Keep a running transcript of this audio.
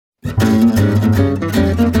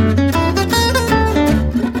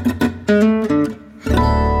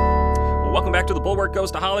Welcome back to The Bulwark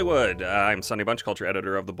Goes to Hollywood. I'm Sonny Bunch, culture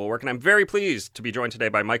editor of The Bulwark, and I'm very pleased to be joined today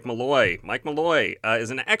by Mike Malloy. Mike Malloy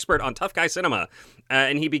is an expert on tough guy cinema,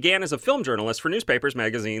 and he began as a film journalist for newspapers,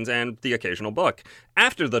 magazines, and the occasional book.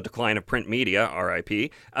 After the decline of print media,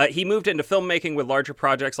 R.I.P., he moved into filmmaking with larger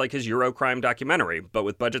projects like his Eurocrime documentary, but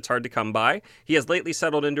with budgets hard to come by, he has lately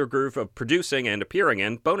settled into a groove of producing and appearing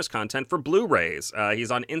in bonus content for Blu-rays.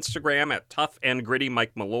 He's on Instagram at Tough and Gritty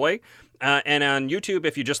Mike Malloy. And on YouTube,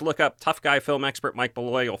 if you just look up Tough Guy Film Expert Mike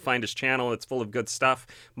Malloy, you'll find his channel. It's full of good stuff.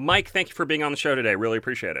 Mike, thank you for being on the show today. Really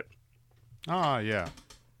appreciate it. Yeah.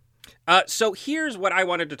 So here's what I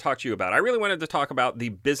wanted to talk to you about. I really wanted to talk about the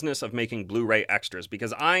business of making Blu-ray extras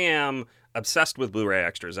because I am obsessed with Blu-ray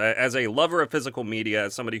extras. As a lover of physical media,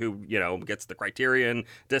 as somebody who, gets the Criterion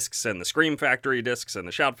discs and the Scream Factory discs and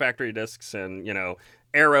the Shout Factory discs and,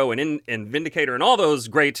 Arrow and Vindicator and all those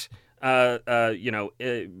great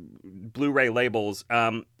Blu-ray labels,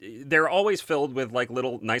 they're always filled with like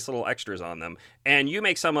nice little extras on them. And you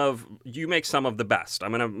make some of the best.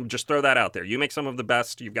 I'm going to just throw that out there. You make some of the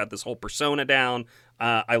best. You've got this whole persona down.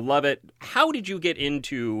 I love it. How did you get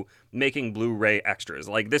into making Blu-ray extras?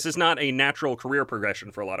 Like, this is not a natural career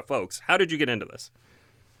progression for a lot of folks. How did you get into this?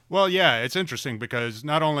 Well, yeah, it's interesting because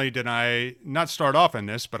not only did I not start off in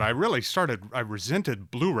this, but I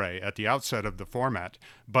resented Blu-ray at the outset of the format.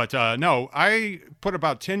 But no, I put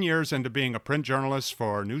about 10 years into being a print journalist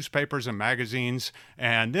for newspapers and magazines.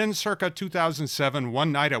 And then circa 2007,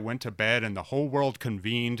 one night I went to bed and the whole world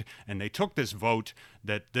convened and they took this vote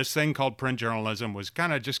that this thing called print journalism was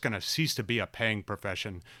kind of just going to cease to be a paying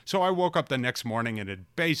profession. So I woke up the next morning and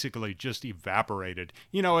it basically just evaporated.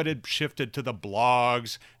 It had shifted to the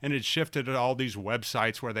blogs and it shifted to all these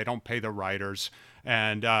websites where they don't pay the writers.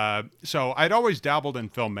 And so I'd always dabbled in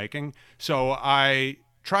filmmaking. So I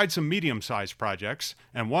tried some medium-sized projects,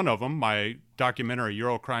 and one of them, my documentary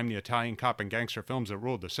Eurocrime, the Italian cop and gangster films that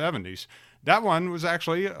ruled the 70s, that one was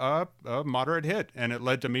actually a moderate hit, and it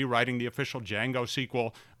led to me writing the official Django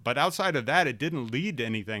sequel. But outside of that, it didn't lead to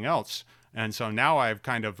anything else. And so now I've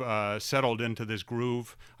kind of settled into this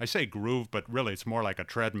groove. I say groove, but really it's more like a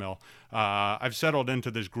treadmill. I've settled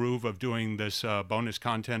into this groove of doing this bonus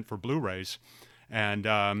content for Blu-rays.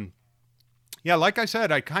 And yeah, like I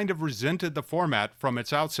said, I kind of resented the format from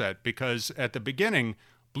its outset because at the beginning,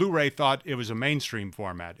 Blu-ray thought it was a mainstream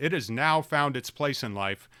format. It has now found its place in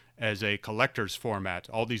life as a collector's format.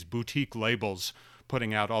 All these boutique labels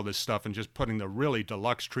putting out all this stuff and just putting the really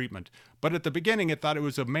deluxe treatment. But at the beginning, it thought it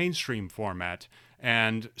was a mainstream format.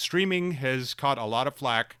 And streaming has caught a lot of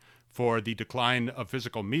flack for the decline of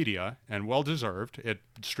physical media, and well-deserved.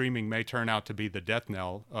 Streaming may turn out to be the death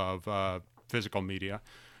knell of physical media.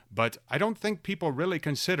 But I don't think people really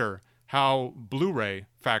consider how Blu-ray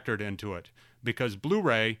factored into it. Because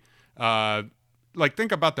Blu-ray,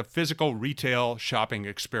 think about the physical retail shopping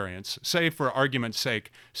experience. Say, for argument's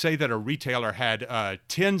sake, say that a retailer had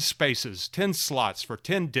 10 spaces, 10 slots for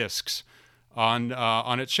 10 discs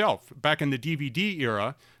on its shelf. Back in the DVD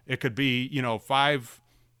era, it could be, 5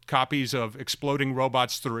 copies of Exploding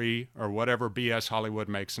Robots 3 or whatever BS Hollywood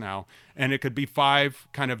makes now. And it could be 5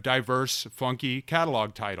 kind of diverse, funky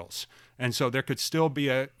catalog titles. And so there could still be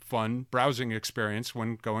a fun browsing experience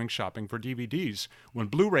when going shopping for DVDs. When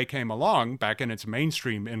Blu-ray came along, back in its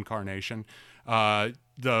mainstream incarnation,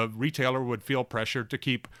 the retailer would feel pressured to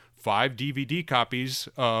keep 5 DVD copies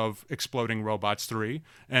of Exploding Robots 3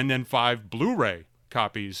 and then 5 Blu-ray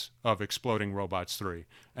copies of Exploding Robots 3.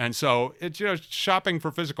 And so it just shopping for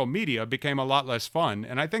physical media became a lot less fun.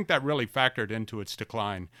 And I think that really factored into its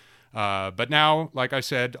decline. But now, like I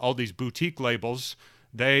said, all these boutique labels,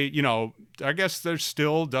 they, I guess there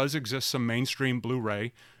still does exist some mainstream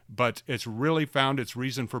Blu-ray, but it's really found its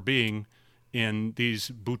reason for being in these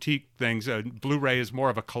boutique things. Blu-ray is more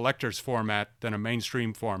of a collector's format than a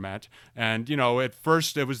mainstream format. And, at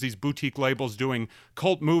first it was these boutique labels doing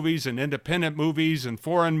cult movies and independent movies and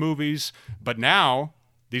foreign movies. But now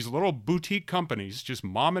these little boutique companies, just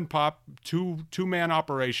mom and pop, two-man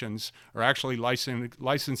operations, are actually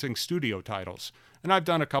licensing studio titles. And I've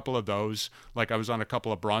done a couple of those. Like I was on a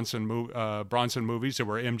couple of Bronson movies that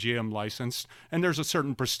were MGM licensed. And there's a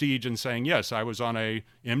certain prestige in saying, yes, I was on a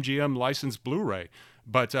MGM licensed Blu-ray.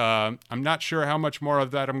 But I'm not sure how much more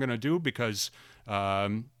of that I'm going to do because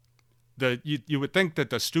you would think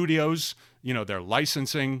that the studios, they're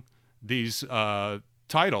licensing these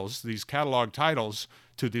titles, these catalog titles,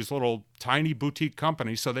 to these little tiny boutique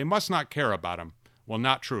companies, so they must not care about them. Well,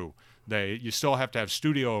 not true. You still have to have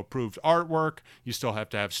studio approved artwork. You still have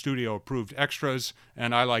to have studio approved extras.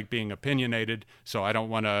 And I like being opinionated, so I don't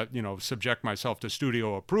want to, subject myself to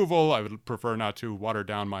studio approval. I would prefer not to water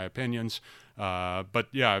down my opinions. But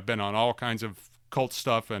yeah, I've been on all kinds of cult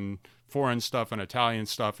stuff and foreign stuff and Italian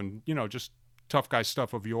stuff and, just tough guy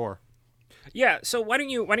stuff of yore. Yeah, so why don't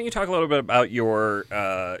you talk a little bit about your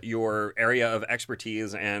area of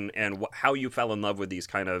expertise and how you fell in love with these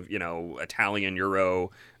kind of Italian Euro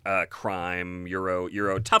crime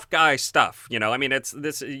Euro tough guy stuff. I mean, it's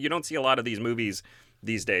this, you don't see a lot of these movies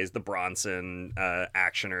these days, the Bronson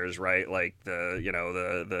actioners, right? Like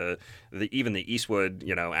the even the Eastwood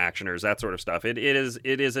actioners, that sort of stuff. It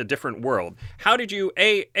is a different world. How did you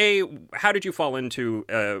how did you fall into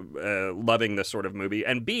loving this sort of movie,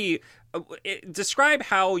 and B, describe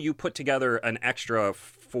how you put together an extra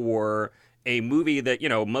for a movie that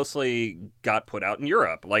mostly got put out in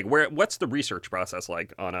Europe? Like, what's the research process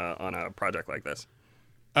like on a project like this?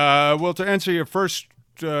 Well, to answer your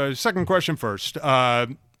second question first.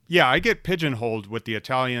 Yeah, I get pigeonholed with the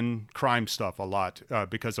Italian crime stuff a lot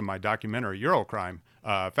because of my documentary, Eurocrime.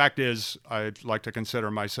 Fact is, I'd like to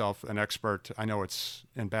consider myself an expert. I know it's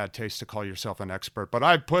in bad taste to call yourself an expert, but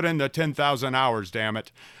I've put in the 10,000 hours, damn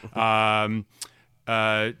it. I'm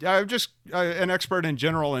just an expert in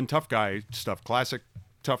general in tough guy stuff, classic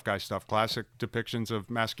tough guy stuff, classic depictions of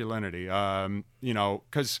masculinity.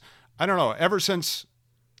 Because, I don't know, ever since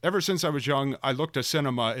I was young, I looked at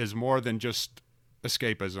cinema as more than just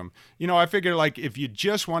escapism. I figure, like, if you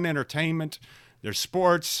just want entertainment, there's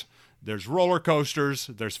sports, there's roller coasters,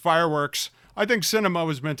 there's fireworks. I think cinema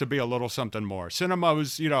was meant to be a little something more. Cinema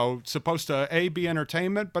was, supposed to, be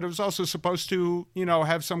entertainment, but it was also supposed to,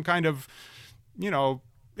 have some kind of,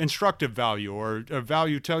 instructive value or a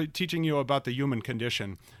value teaching you about the human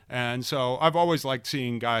condition. And so I've always liked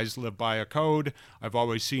seeing guys live by a code. I've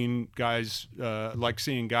always seen guys,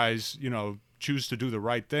 choose to do the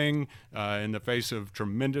right thing in the face of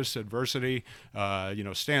tremendous adversity,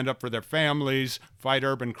 stand up for their families, fight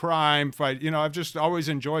urban crime, I've just always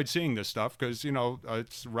enjoyed seeing this stuff because,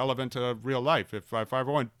 it's relevant to real life. If I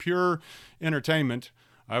want pure entertainment,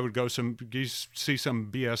 I would go see some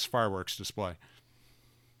BS fireworks display.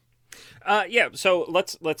 So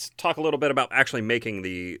let's talk a little bit about actually making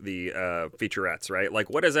the featurettes, right?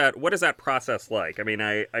 Like, what is that process like? I mean,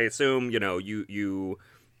 I assume you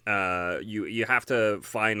have to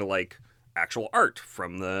find like actual art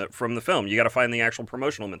from the film. You got to find the actual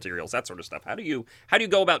promotional materials, that sort of stuff. How do you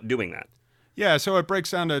go about doing that? Yeah, so it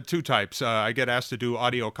breaks down to two types. I get asked to do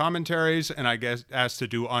audio commentaries, and I get asked to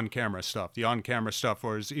do on-camera stuff. The on-camera stuff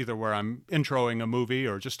was either where I'm introing a movie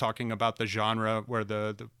or just talking about the genre, where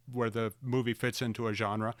the movie fits into a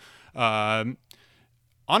genre.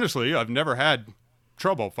 Honestly, I've never had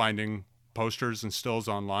trouble finding posters and stills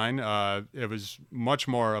online. It was much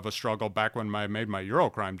more of a struggle back when I made my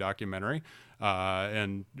Eurocrime documentary.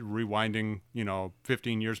 And rewinding,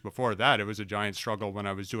 15 years before that, it was a giant struggle when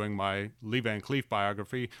I was doing my Lee Van Cleef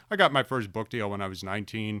biography. I got my first book deal when I was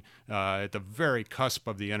 19, at the very cusp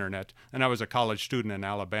of the internet, and I was a college student in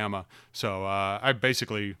Alabama. So I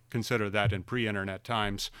basically consider that in pre-internet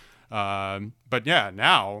times. But yeah,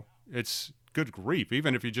 now it's good grief.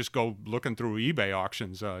 Even if you just go looking through eBay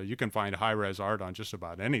auctions, you can find high-res art on just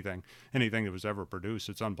about anything that was ever produced.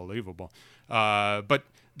 It's unbelievable. But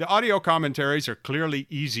the audio commentaries are clearly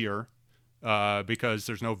easier because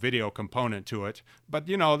there's no video component to it. But,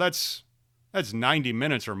 that's 90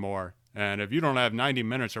 minutes or more. And if you don't have 90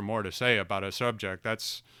 minutes or more to say about a subject,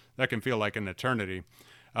 that can feel like an eternity.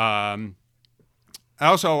 I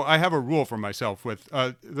have a rule for myself with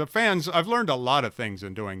the fans. I've learned a lot of things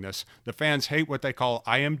in doing this. The fans hate what they call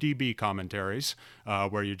IMDb commentaries,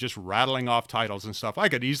 where you're just rattling off titles and stuff. I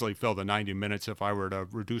could easily fill the 90 minutes if I were to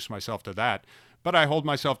reduce myself to that. But I hold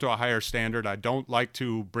myself to a higher standard. I don't like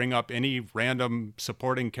to bring up any random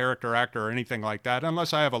supporting character actor or anything like that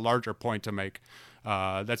unless I have a larger point to make.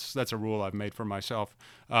 That's a rule I've made for myself.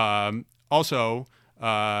 Well,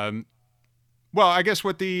 I guess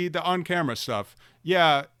with the on-camera stuff,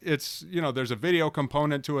 yeah, it's, there's a video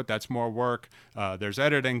component to it. That's more work. There's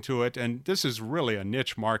editing to it. And this is really a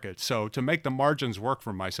niche market. So to make the margins work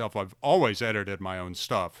for myself, I've always edited my own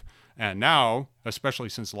stuff. And now, especially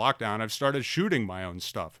since lockdown, I've started shooting my own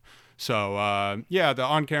stuff. So, the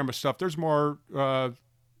on-camera stuff, there's more,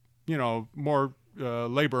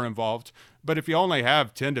 labor involved. But if you only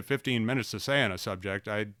have 10 to 15 minutes to say on a subject,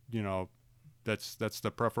 that's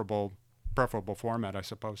the preferable format, I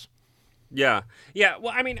suppose. Yeah.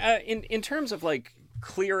 Well, I mean, in terms of like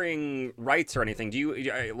clearing rights or anything, do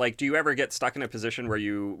you ever get stuck in a position where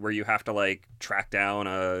you have to like track down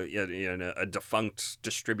a defunct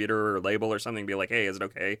distributor or label or something, and be like, hey, is it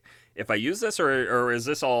okay if I use this, or is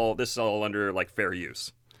this all under like fair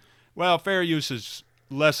use? Well, fair use is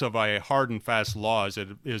less of a hard and fast law as it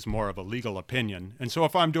is more of a legal opinion. And so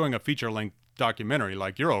if I'm doing a feature-length documentary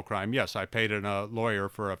like Eurocrime, yes, I paid a lawyer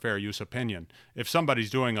for a fair use opinion. If somebody's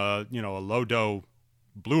doing a low-dough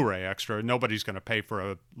Blu-ray extra, nobody's going to pay for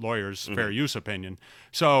a lawyer's fair use opinion.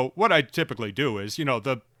 So what I typically do is,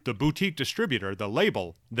 the boutique distributor, the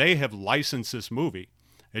label, they have licensed this movie.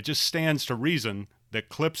 It just stands to reason that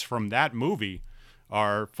clips from that movie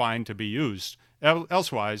are fine to be used.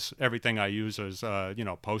 Elsewise, everything I use is,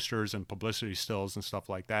 posters and publicity stills and stuff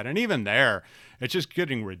like that. And even there, it's just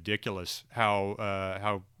getting ridiculous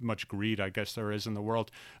how much greed, I guess, there is in the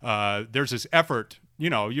world. There's this effort,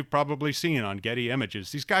 you've probably seen on Getty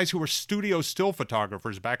Images. These guys who were studio still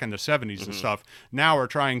photographers back in the 70s and stuff now are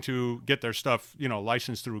trying to get their stuff,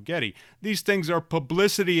 licensed through Getty. These things are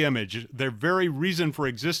publicity image. Their very reason for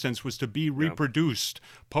existence was to be reproduced.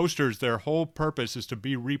 Posters, their whole purpose is to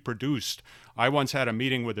be reproduced. I once had a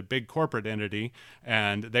meeting with a big corporate entity,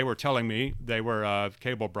 and they were telling me, they were a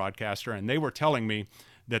cable broadcaster, and they were telling me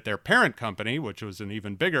that their parent company, which was an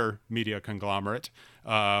even bigger media conglomerate,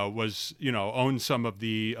 owned some of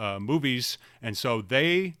the movies. And so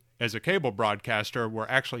they, as a cable broadcaster, were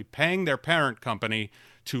actually paying their parent company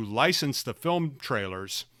to license the film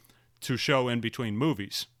trailers to show in between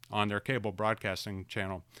movies on their cable broadcasting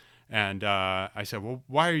channel. And I said, well,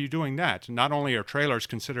 why are you doing that? Not only are trailers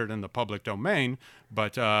considered in the public domain,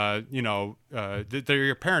 but, they're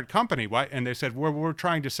your parent company. Why? And they said, we're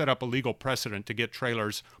trying to set up a legal precedent to get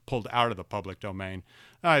trailers pulled out of the public domain.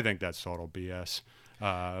 I think that's total BS.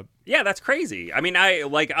 Yeah, that's crazy. I mean, I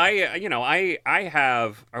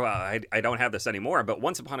don't have this anymore, but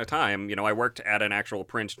once upon a time, I worked at an actual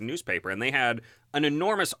print newspaper, and they had an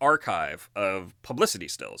enormous archive of publicity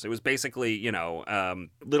stills. It was basically, little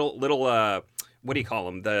what do you call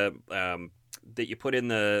them? That you put in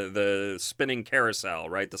the spinning carousel,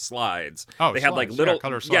 right? The slides. Oh, they slides. Had like little,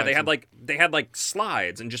 color slides. Yeah, they had like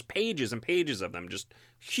slides and just pages and pages of them, just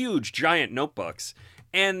huge, giant notebooks.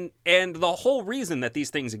 And the whole reason that these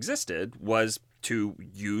things existed was to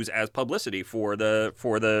use as publicity for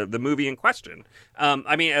the movie in question.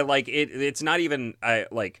 It's not even I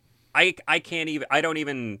can't even, I don't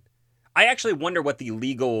even, I actually wonder what the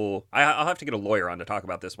legal, I'll have to get a lawyer on to talk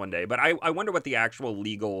about this one day, but I wonder what the actual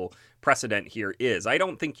legal precedent here is. I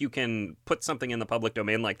don't think you can put something in the public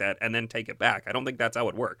domain like that and then take it back. I don't think that's how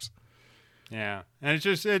it works. Yeah, and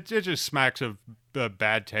it just smacks of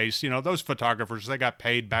bad taste. Those photographers, they got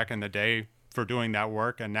paid back in the day for doing that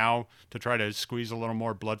work, and now to try to squeeze a little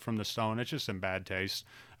more blood from the stone, it's just in bad taste.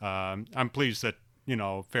 I'm pleased that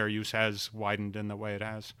fair use has widened in the way it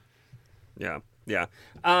has. Yeah.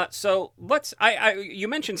 So let's. You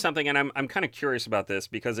mentioned something, and I'm kind of curious about this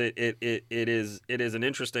because it is an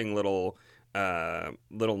interesting little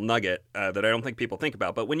nugget that I don't think people think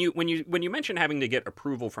about. But when you mention having to get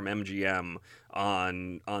approval from MGM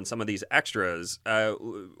on some of these extras,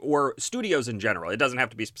 or studios in general, it doesn't have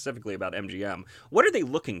to be specifically about MGM. What are they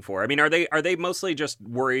looking for? I mean, are they mostly just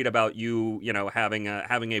worried about you having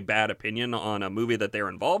a bad opinion on a movie that they're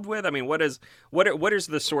involved with? I mean, what is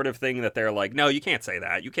the sort of thing that they're like, no, you can't say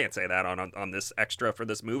that. You can't say that on this extra for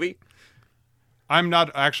this movie? I'm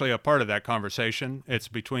not actually a part of that conversation. It's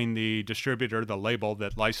between the distributor, the label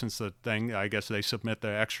that licensed the thing. I guess they submit the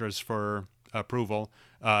extras for approval.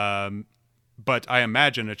 But I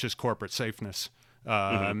imagine it's just corporate safeness,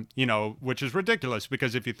 which is ridiculous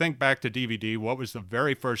because if you think back to DVD, what was the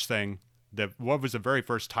very first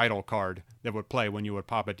title card that would play when you would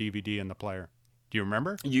pop a DVD in the player? Do you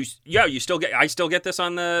remember? I still get this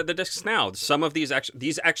on the discs now. Some of these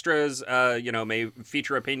extras, may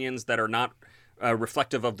feature opinions that are not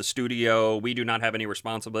reflective of the studio. We do not have any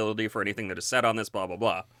responsibility for anything that is said on this, blah, blah,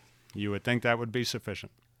 blah. You would think that would be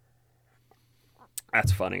sufficient.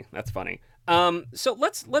 That's funny. So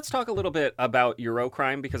let's talk a little bit about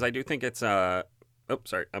Eurocrime because I do think it's oh,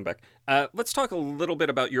 sorry, I'm back. Let's talk a little bit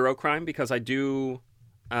about Eurocrime because I do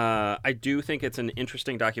think it's an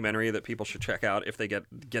interesting documentary that people should check out if they get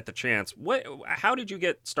the chance. How did you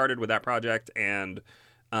get started with that project, and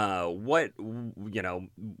what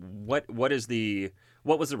was the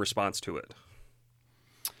response to it?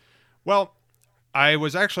 Well, I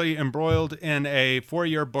was actually embroiled in a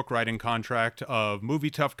 4-year book writing contract of Movie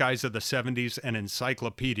Tough Guys of the 70s and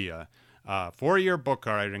Encyclopedia. 4-year book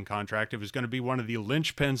writing contract. It was going to be one of the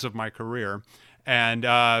linchpins of my career.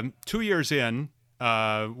 And 2 years in,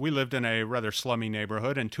 we lived in a rather slummy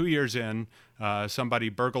neighborhood, and 2 years in, somebody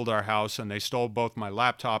burgled our house, and they stole both my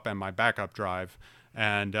laptop and my backup drive.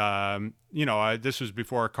 And, this was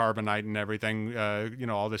before Carbonite and everything,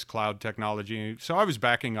 all this cloud technology. So I was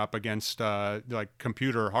backing up against, like,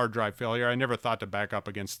 computer hard drive failure. I never thought to back up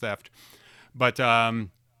against theft. But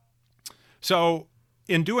so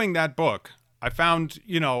in doing that book, I found,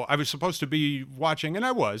 I was supposed to be watching, and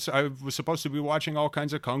I was supposed to be watching all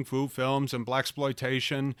kinds of kung fu films and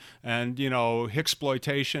blaxploitation and,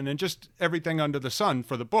 hicksploitation and just everything under the sun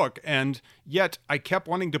for the book. And yet I kept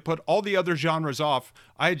wanting to put all the other genres off.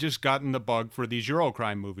 I had just gotten the bug for these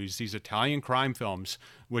Eurocrime movies, these Italian crime films,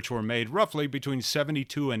 which were made roughly between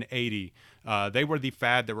 72 and 80. They were the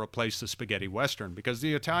fad that replaced the spaghetti western because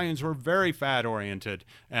the Italians were very fad-oriented,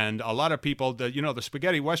 and a lot of people, the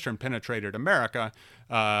spaghetti western penetrated America,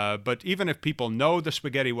 but even if people know the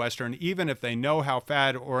spaghetti western, even if they know how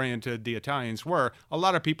fad-oriented the Italians were, a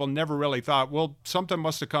lot of people never really thought, well, something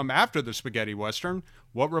must have come after the spaghetti western.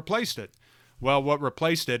 What replaced it? Well, what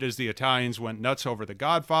replaced it is the Italians went nuts over The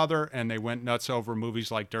Godfather, and they went nuts over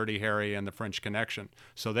movies like Dirty Harry and The French Connection.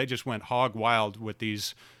 So they just went hog wild with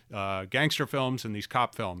these gangster films and these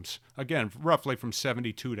cop films, again, roughly from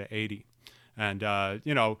 72 to 80. And,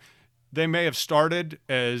 they may have started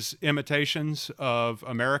as imitations of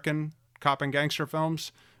American cop and gangster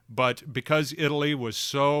films, but because Italy was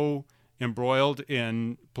so embroiled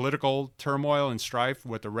in political turmoil and strife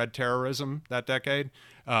with the Red Terrorism that decade,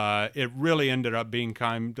 it really ended up being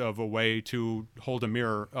kind of a way to hold a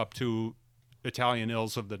mirror up to Italian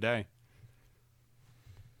ills of the day.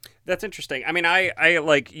 That's interesting. I mean, I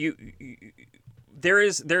like you.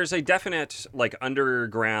 There's a definite like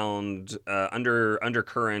underground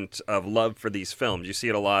undercurrent of love for these films. You see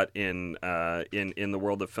it a lot in the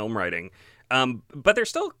world of film writing, but they're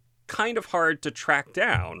still kind of hard to track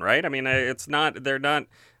down, right? I mean, they're not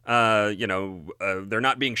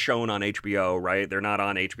being shown on HBO, right? They're not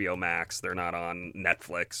on HBO Max. They're not on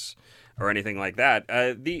Netflix or anything like that.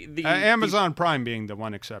 Amazon Prime being the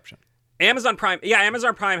one exception. Amazon Prime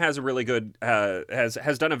has a really good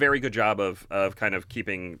has done a very good job of kind of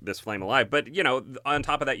keeping this flame alive. But on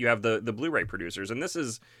top of that, you have the Blu-ray producers, and this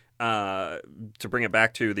is to bring it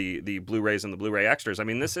back to the Blu-rays and the Blu-ray extras. I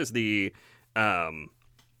mean, this is the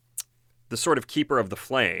sort of keeper of the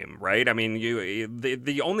flame, right? I mean,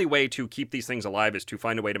 the only way to keep these things alive is to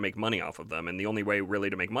find a way to make money off of them, and the only way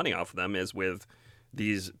really to make money off of them is with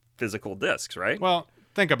these physical discs, right? Well,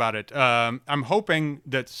 think about it. I'm hoping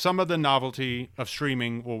that some of the novelty of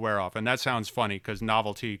streaming will wear off, and that sounds funny because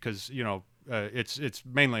it's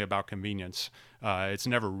mainly about convenience. It's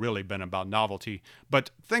never really been about novelty.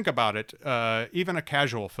 But think about it. Even a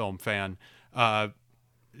casual film fan,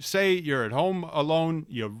 say you're at home alone,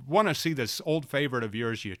 you want to see this old favorite of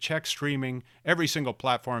yours, you check streaming, every single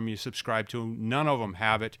platform you subscribe to, none of them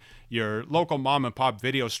have it. Your local mom and pop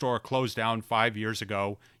video store closed down 5 years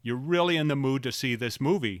ago. You're really in the mood to see this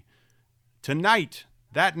movie. Tonight,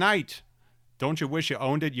 that night, don't you wish you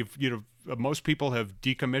owned it? Most people have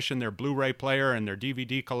decommissioned their Blu-ray player and their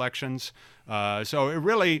DVD collections. So it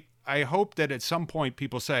really, I hope that at some point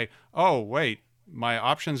people say, oh, wait, my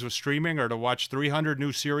options with streaming are to watch 300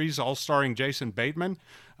 new series, all starring Jason Bateman.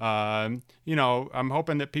 I'm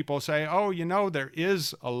hoping that people say, oh, there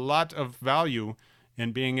is a lot of value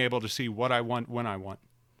in being able to see what I want when I want.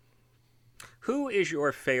 Who is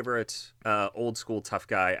your favorite old school tough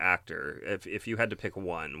guy actor? If you had to pick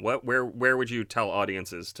one, where would you tell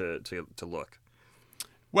audiences to look?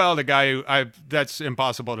 Well, the guy that's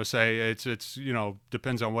impossible to say. It's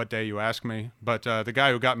depends on what day you ask me. But the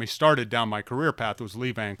guy who got me started down my career path was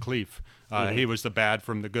Lee Van Cleef. He was the bad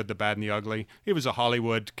from The Good, the Bad, and the Ugly. He was a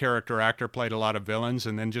Hollywood character actor, played a lot of villains,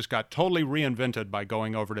 and then just got totally reinvented by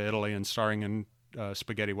going over to Italy and starring in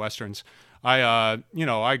spaghetti westerns. I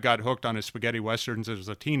got hooked on his spaghetti westerns as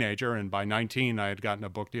a teenager, and by 19, I had gotten a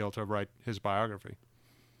book deal to write his biography.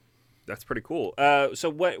 That's pretty cool. So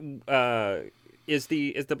what? Is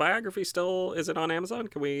the biography still? Is it on Amazon?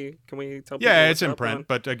 Can we tell people? Yeah, it's in print.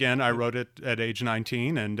 But again, I wrote it at age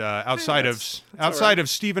 19, and outside of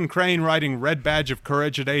Stephen Crane writing Red Badge of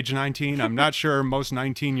Courage at age 19, I'm not sure most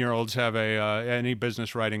 19-year-olds have any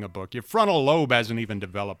business writing a book. Your frontal lobe hasn't even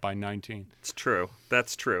developed by 19. It's true.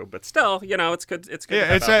 That's true. But still, it's good. It's good.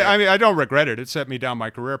 Yeah, I mean, I don't regret it. It set me down my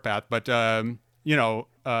career path. But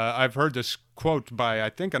I've heard this quote by,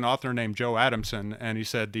 I think, an author named Joe Adamson, and he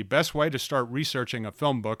said, the best way to start researching a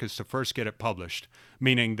film book is to first get it published,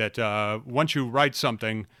 meaning that once you write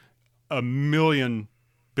something, a million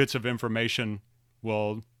bits of information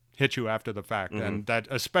will hit you after the fact. Mm-hmm. And that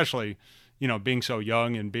especially, being so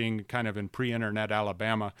young and being kind of in pre-internet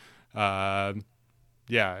Alabama,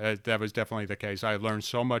 Yeah, that was definitely the case. I learned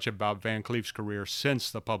so much about Van Cleef's career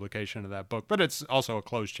since the publication of that book, but it's also a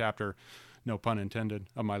closed chapter, no pun intended,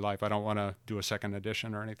 of my life. I don't want to do a second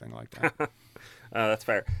edition or anything like that. That's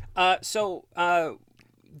fair.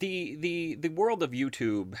 The world of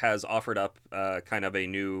YouTube has offered up kind of a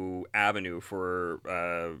new avenue for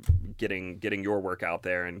getting your work out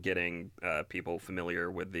there and getting people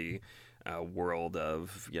familiar with the world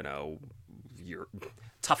of your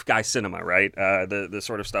tough guy cinema, right? The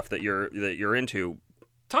sort of stuff that you're into.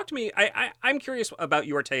 Talk to me. I'm curious about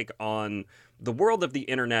your take on the world of the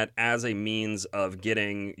internet as a means of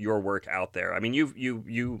getting your work out there. I mean,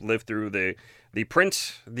 you lived through the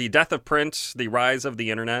print, the death of print, the rise of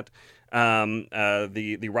the internet,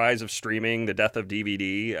 the rise of streaming, the death of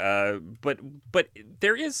DVD. But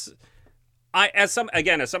there is, as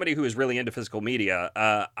somebody who is really into physical media,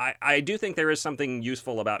 I do think there is something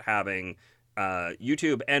useful about having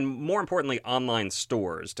YouTube and, more importantly, online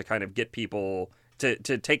stores to kind of get people to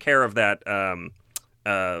take care of that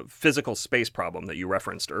physical space problem that you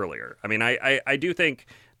referenced earlier. I mean, I do think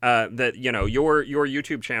that your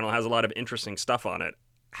YouTube channel has a lot of interesting stuff on it.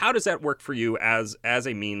 How does that work for you as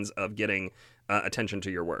a means of getting attention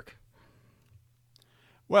to your work?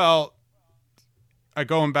 Well,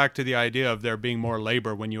 going back to the idea of there being more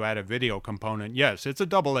labor when you add a video component, yes, it's a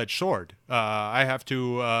double-edged sword. I have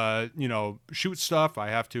to, shoot stuff. I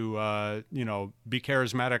have to, be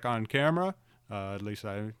charismatic on camera. At least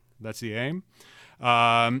that's the aim.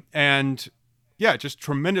 And yeah, just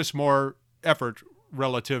tremendous more effort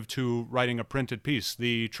relative to writing a printed piece.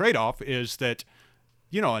 The trade-off is that,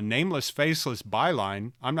 a nameless, faceless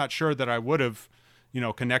byline, I'm not sure that I would have,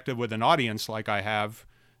 connected with an audience like I have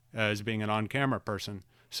as being an on-camera person.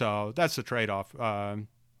 So that's the trade-off.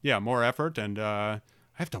 More effort, and I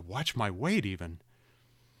have to watch my weight even.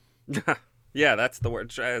 Yeah, that's the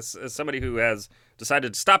word. As somebody who has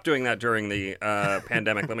decided to stop doing that during the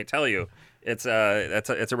pandemic, let me tell you, it's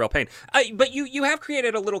a real pain. But you have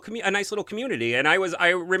created a nice little community, and I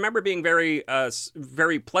remember being very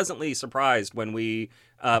very pleasantly surprised when we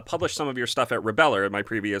published some of your stuff at Rebeller, my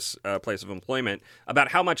previous place of employment,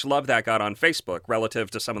 about how much love that got on Facebook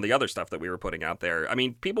relative to some of the other stuff that we were putting out there. I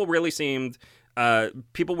mean, people really seemed.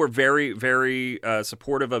 People were very, very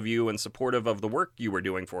supportive of you and supportive of the work you were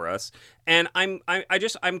doing for us. And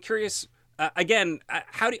I'm curious. Again,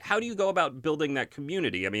 how do you go about building that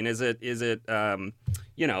community? I mean, is it is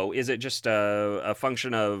it just a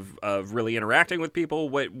function of really interacting with people?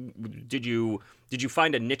 What did you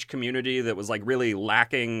find a niche community that was like really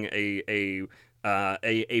lacking a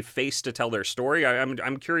face to tell their story?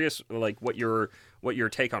 I'm curious, like what your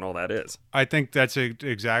take on all that is. I think that's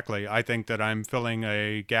exactly. I think that I'm filling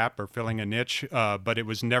a gap or filling a niche, but it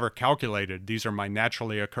was never calculated. These are my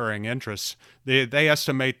naturally occurring interests. They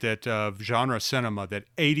estimate that of genre cinema, that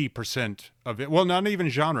 80% of it, well, not even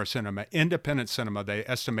genre cinema, independent cinema, they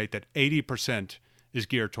estimate that 80% is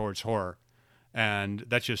geared towards horror. And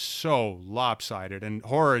that's just so lopsided. And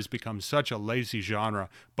horror has become such a lazy genre,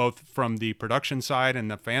 both from the production side and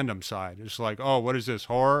the fandom side. It's like, oh, what is this,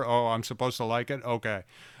 horror? Oh, I'm supposed to like it? Okay.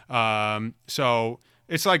 So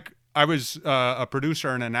it's like I was a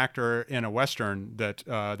producer and an actor in a Western that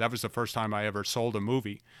was the first time I ever sold a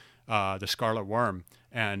movie, The Scarlet Worm.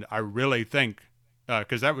 And I really think,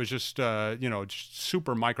 because that was just, just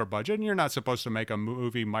super micro budget, and you're not supposed to make a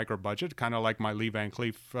movie micro budget, kind of like my Lee Van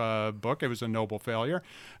Cleef book. It was a noble failure,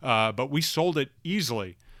 but we sold it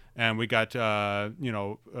easily, and we got,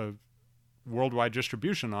 worldwide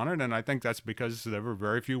distribution on it, and I think that's because there were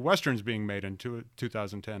very few Westerns being made in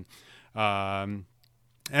 2010.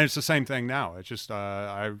 And it's the same thing now. It's just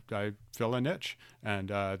I fill a niche, and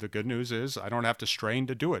the good news is I don't have to strain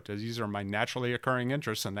to do it. These are my naturally occurring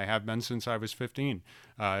interests, and they have been since I was 15.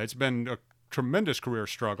 It's been a tremendous career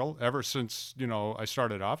struggle ever since I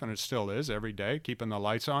started off, and it still is every day, keeping the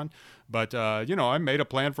lights on. But I made a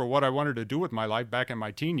plan for what I wanted to do with my life back in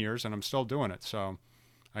my teen years, and I'm still doing it. So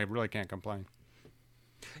I really can't complain.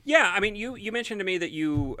 Yeah, I mean, you mentioned to me that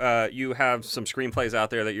you have some screenplays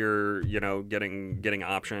out there that you're getting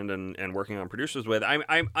optioned and working on producers with.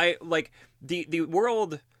 I like the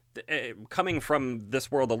world coming from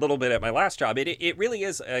this world a little bit at my last job. It really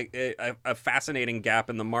is a fascinating gap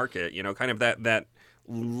in the market. Kind of that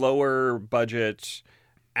lower budget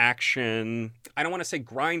action. I don't want to say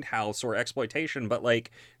grindhouse or exploitation, but like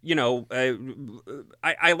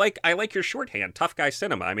I like your shorthand, tough guy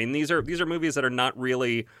cinema. I mean, these are movies that are not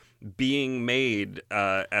really being made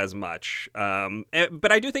as much.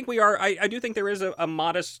 But I do think I do think there is a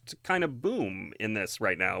modest kind of boom in this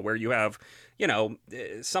right now, where you have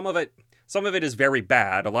some of Some of it is very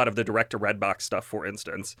bad. A lot of the direct to Redbox stuff, for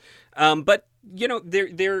instance. But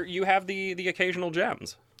there you have the occasional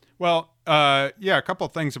gems. Well, yeah, a couple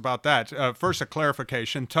of things about that. First, a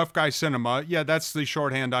clarification. Tough guy cinema. Yeah, that's the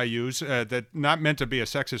shorthand I use. That not meant to be a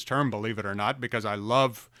sexist term, believe it or not, because I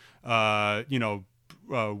love,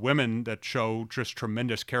 women that show just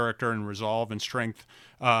tremendous character and resolve and strength.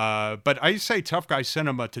 But I say tough guy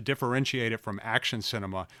cinema to differentiate it from action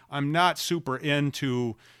cinema. I'm not super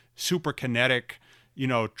into super kinetic,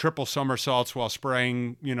 triple somersaults while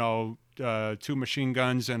spraying, 2 machine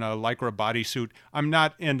guns and a Lycra bodysuit. I'm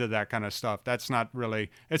not into that kind of stuff. That's not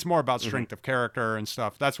really, it's more about strength of character and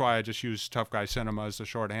stuff. That's why I just use tough guy cinema as the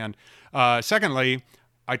shorthand. Secondly,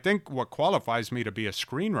 I think what qualifies me to be a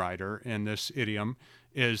screenwriter in this idiom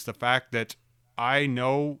is the fact that I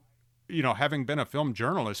know, having been a film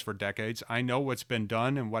journalist for decades, I know what's been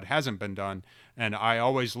done and what hasn't been done. And I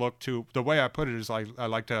always look to, the way I put it is I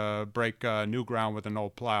like to break new ground with an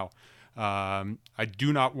old plow. I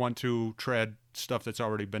do not want to tread stuff that's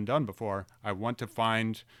already been done before. I want to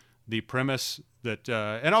find the premise that,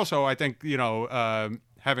 and also I think,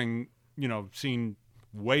 having, seen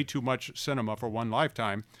way too much cinema for one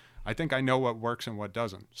lifetime, I think I know what works and what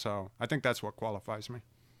doesn't. So I think that's what qualifies me.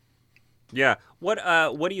 Yeah. What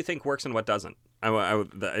do you think works and what doesn't? Now I'm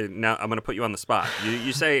going to put you on the spot.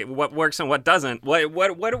 You say what works and what doesn't.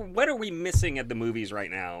 What are we missing at the movies right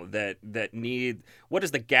now that need? What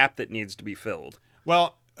is the gap that needs to be filled?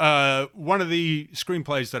 Well, one of the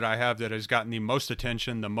screenplays that I have that has gotten the most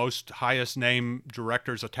attention, the most highest name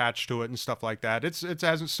directors attached to it and stuff like that. It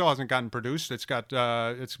still hasn't gotten produced. It's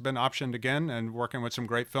been optioned again and working with some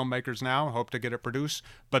great filmmakers now. Hope to get it produced.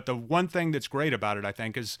 But the one thing that's great about it, I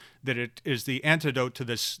think, is that it is the antidote to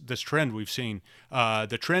this trend we've seen.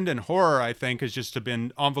 The trend in horror, I think, has just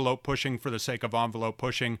been envelope pushing for the sake of envelope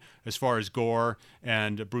pushing as far as gore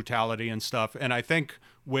and brutality and stuff. And I think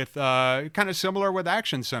with kind of similar with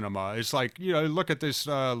action cinema. It's like, look at this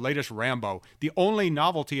latest Rambo. The only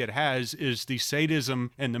novelty it has is the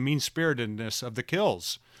sadism and the mean-spiritedness of the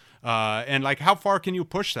kills. And like, how far can you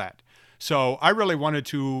push that? So I really wanted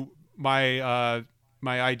to, my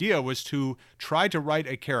idea was to try to write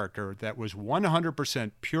a character that was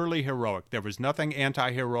 100% purely heroic. There was nothing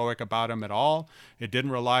anti-heroic about him at all. It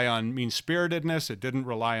didn't rely on mean-spiritedness. It didn't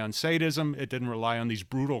rely on sadism. It didn't rely on these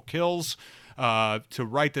brutal kills. To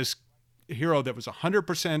write this hero that was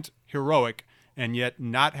 100% heroic and yet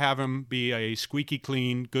not have him be a squeaky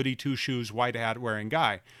clean, goody two-shoes, white hat wearing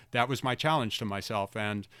guy. That was my challenge to myself,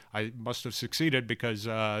 and I must have succeeded because,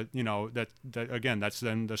 that again, that's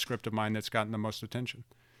then the script of mine that's gotten the most attention.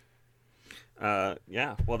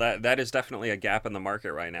 Yeah, well, that is definitely a gap in the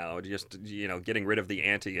market right now. Just, getting rid of the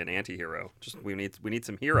anti and anti-hero. Just we need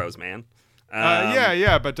some heroes, man.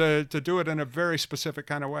 But to do it in a very specific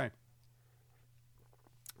kind of way.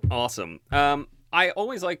 Awesome. I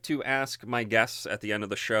always like to ask my guests at the end of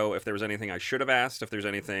the show if there was anything I should have asked, if there's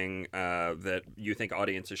anything that you think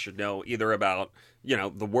audiences should know, either about,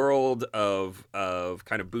 the world of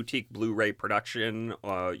kind of boutique Blu-ray production,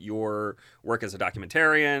 your work as a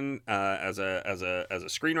documentarian, as a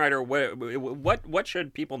screenwriter. What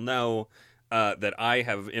should people know that I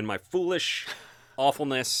have, in my foolish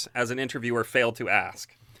awfulness as an interviewer, failed to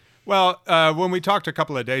ask? Well, when we talked a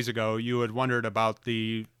couple of days ago, you had wondered about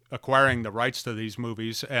the acquiring the rights to these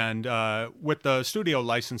movies, and with the studio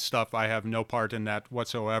license stuff, I have no part in that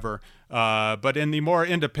whatsoever. But in the more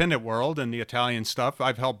independent world and the Italian stuff,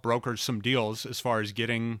 I've helped broker some deals as far as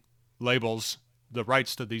getting labels the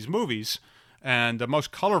rights to these movies. And the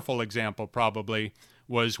most colorful example probably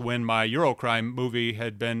was when my Eurocrime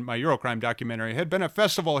documentary had been a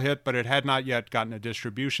festival hit, but it had not yet gotten a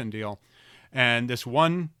distribution deal. And this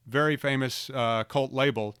one very famous cult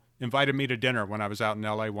label invited me to dinner when I was out in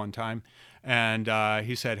LA one time. And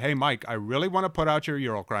he said, "Hey, Mike, I really want to put out your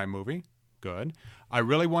Eurocrime movie." Good. "I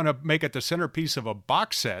really want to make it the centerpiece of a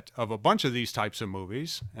box set of a bunch of these types of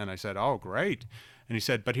movies." And I said, "Oh, great." And he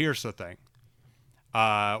said, "But here's the thing.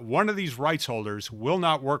 One of these rights holders will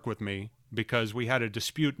not work with me because we had a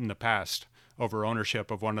dispute in the past over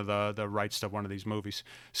ownership of one of the rights to one of these movies.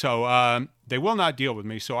 So they will not deal with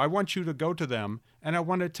me. So I want you to go to them, and I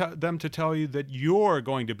want them to tell you that you're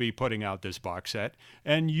going to be putting out this box set,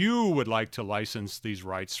 and you would like to license these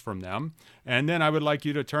rights from them, and then I would like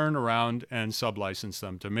you to turn around and sub-license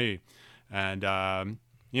them to me." And I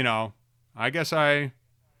guess I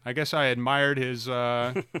admired his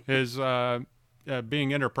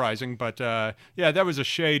being enterprising, but that was a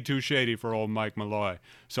shade too shady for old Mike Malloy,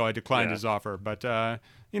 so I declined his offer. But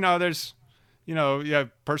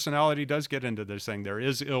personality does get into this thing. There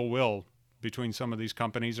is ill will between some of these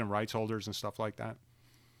companies and rights holders and stuff like that.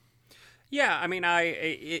 Yeah, I mean,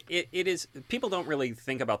 it is. People don't really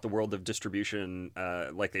think about the world of distribution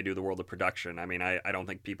like they do the world of production. I mean, I don't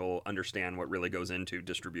think people understand what really goes into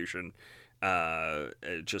distribution,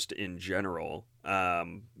 just in general.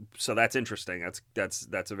 So that's interesting. That's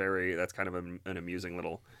kind of an amusing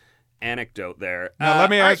little anecdote there. Now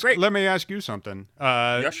Right, great. let me ask you something.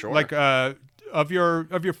 Yeah, sure. Like of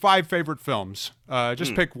your 5 favorite films,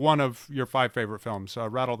 just pick one of your 5 favorite films.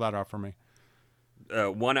 Rattle that off for me.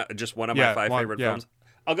 One of my 5 favorite films.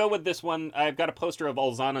 I'll go with this one. I've got a poster of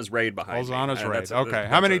Olzana's Raid behind me. Olzana's Raid. Okay.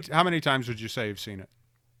 How many times would you say you've seen it?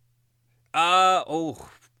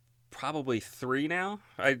 Probably 3 now.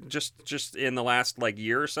 I just in the last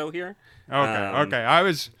year or so here. Okay.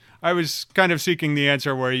 I was kind of seeking the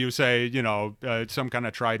answer where you say, it's some kind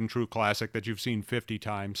of tried and true classic that you've seen 50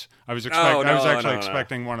 times. I was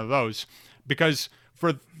expecting one of those, because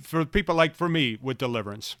for people like for me with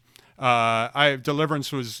Deliverance,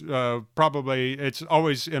 Deliverance was probably, it's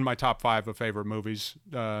always in my top 5 of favorite movies,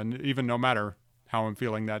 even no matter how I'm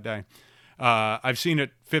feeling that day. I've seen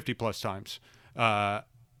it 50 plus times. I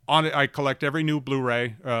collect every new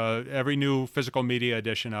Blu-ray, every new physical media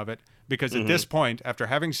edition of it, because at this point, after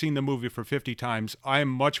having seen the movie for 50 times, I'm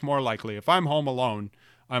much more likely, if I'm home alone,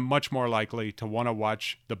 I'm much more likely to want to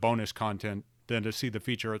watch the bonus content than to see the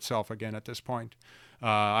feature itself again at this point.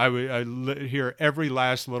 I hear every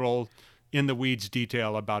last little in the weeds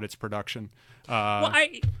detail about its production. Well,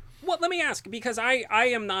 let me ask, because I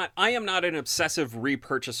am not an obsessive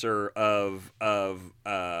repurchaser of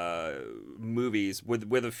movies,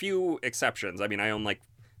 with a few exceptions. I mean, I own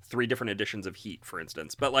 3 different editions of Heat, for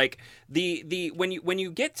instance. But when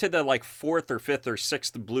you get to the 4th or 5th or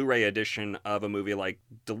 6th Blu-ray edition of a movie like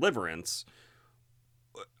Deliverance,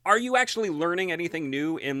 are you actually learning anything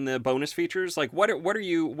new in the bonus features? What are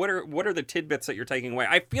the tidbits that you're taking away?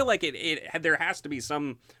 I feel like there has to be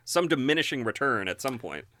some diminishing return at some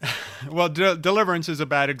point. Well, Deliverance is a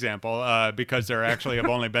bad example because there actually have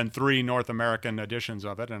only been 3 North American editions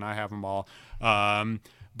of it, and I have them all.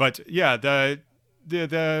 But yeah, I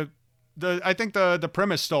think the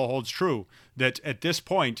premise still holds true, that at this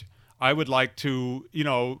point I would like to,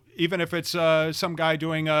 even if it's some guy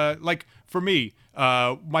doing for me,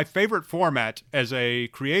 my favorite format as a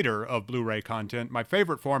creator of Blu-ray content, my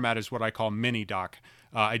favorite format is what I call mini doc.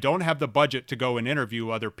 I don't have the budget to go and interview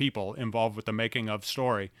other people involved with the making of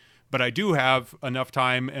story, but I do have enough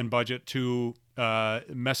time and budget to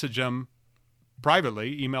message them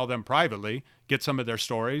privately, email them privately, get some of their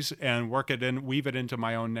stories, and weave it into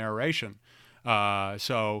my own narration. Even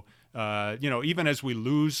as we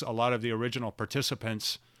lose a lot of the original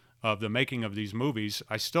participants of the making of these movies,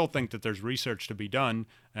 I still think that there's research to be done,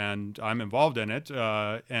 and I'm involved in it.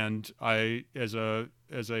 And I, as a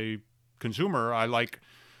consumer, I like,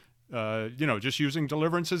 just using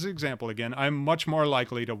Deliverance as an example again, I'm much more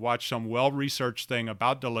likely to watch some well-researched thing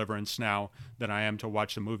about Deliverance now than I am to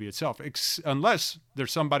watch the movie itself, unless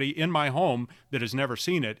there's somebody in my home that has never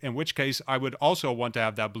seen it, in which case I would also want to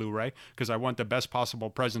have that Blu-ray, because I want the best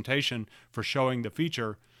possible presentation for showing the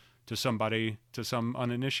feature to some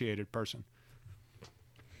uninitiated person.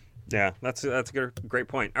 Yeah, that's a great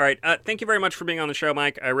point. All right, thank you very much for being on the show,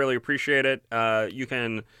 Mike. I really appreciate it. You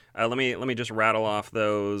can let me just rattle off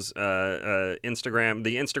those Instagram.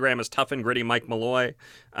 The Instagram is Tough and Gritty Mike Malloy,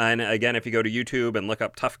 and again, if you go to YouTube and look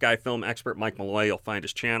up Tough Guy Film Expert Mike Malloy, you'll find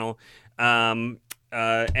his channel. And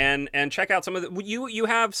check out some of the. You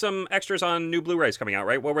have some extras on new Blu-rays coming out,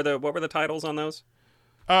 right? What were the titles on those?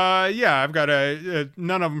 I've got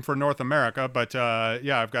none of them for North America, but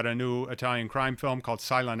I've got a new Italian crime film called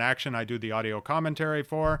Silent Action. I do the audio commentary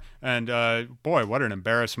for, and boy, what an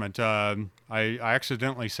embarrassment! I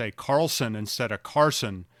accidentally say Carlson instead of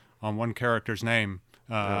Carson on one character's name.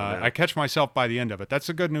 I catch myself by the end of it. That's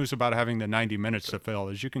the good news about having the 90 minutes to fill,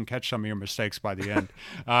 is you can catch some of your mistakes by the end.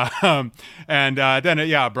 Then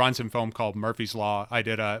a Bronson film called Murphy's Law. I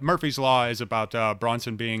did Murphy's Law is about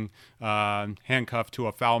Bronson being handcuffed to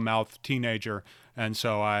a foul-mouthed teenager, and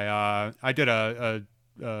so I did a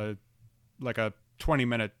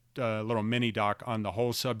 20-minute little mini doc on the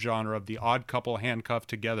whole subgenre of the odd couple handcuffed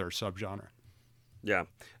together subgenre. Yeah.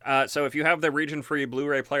 So if you have the region-free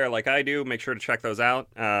Blu-ray player like I do, make sure to check those out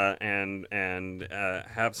and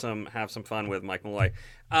have some fun with Mike Malloy.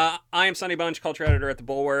 I am Sonny Bunch, culture editor at The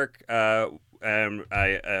Bulwark. And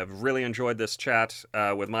I have really enjoyed this chat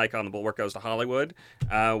with Mike on The Bulwark Goes to Hollywood.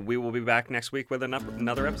 We will be back next week with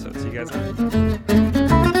another episode. See you guys later.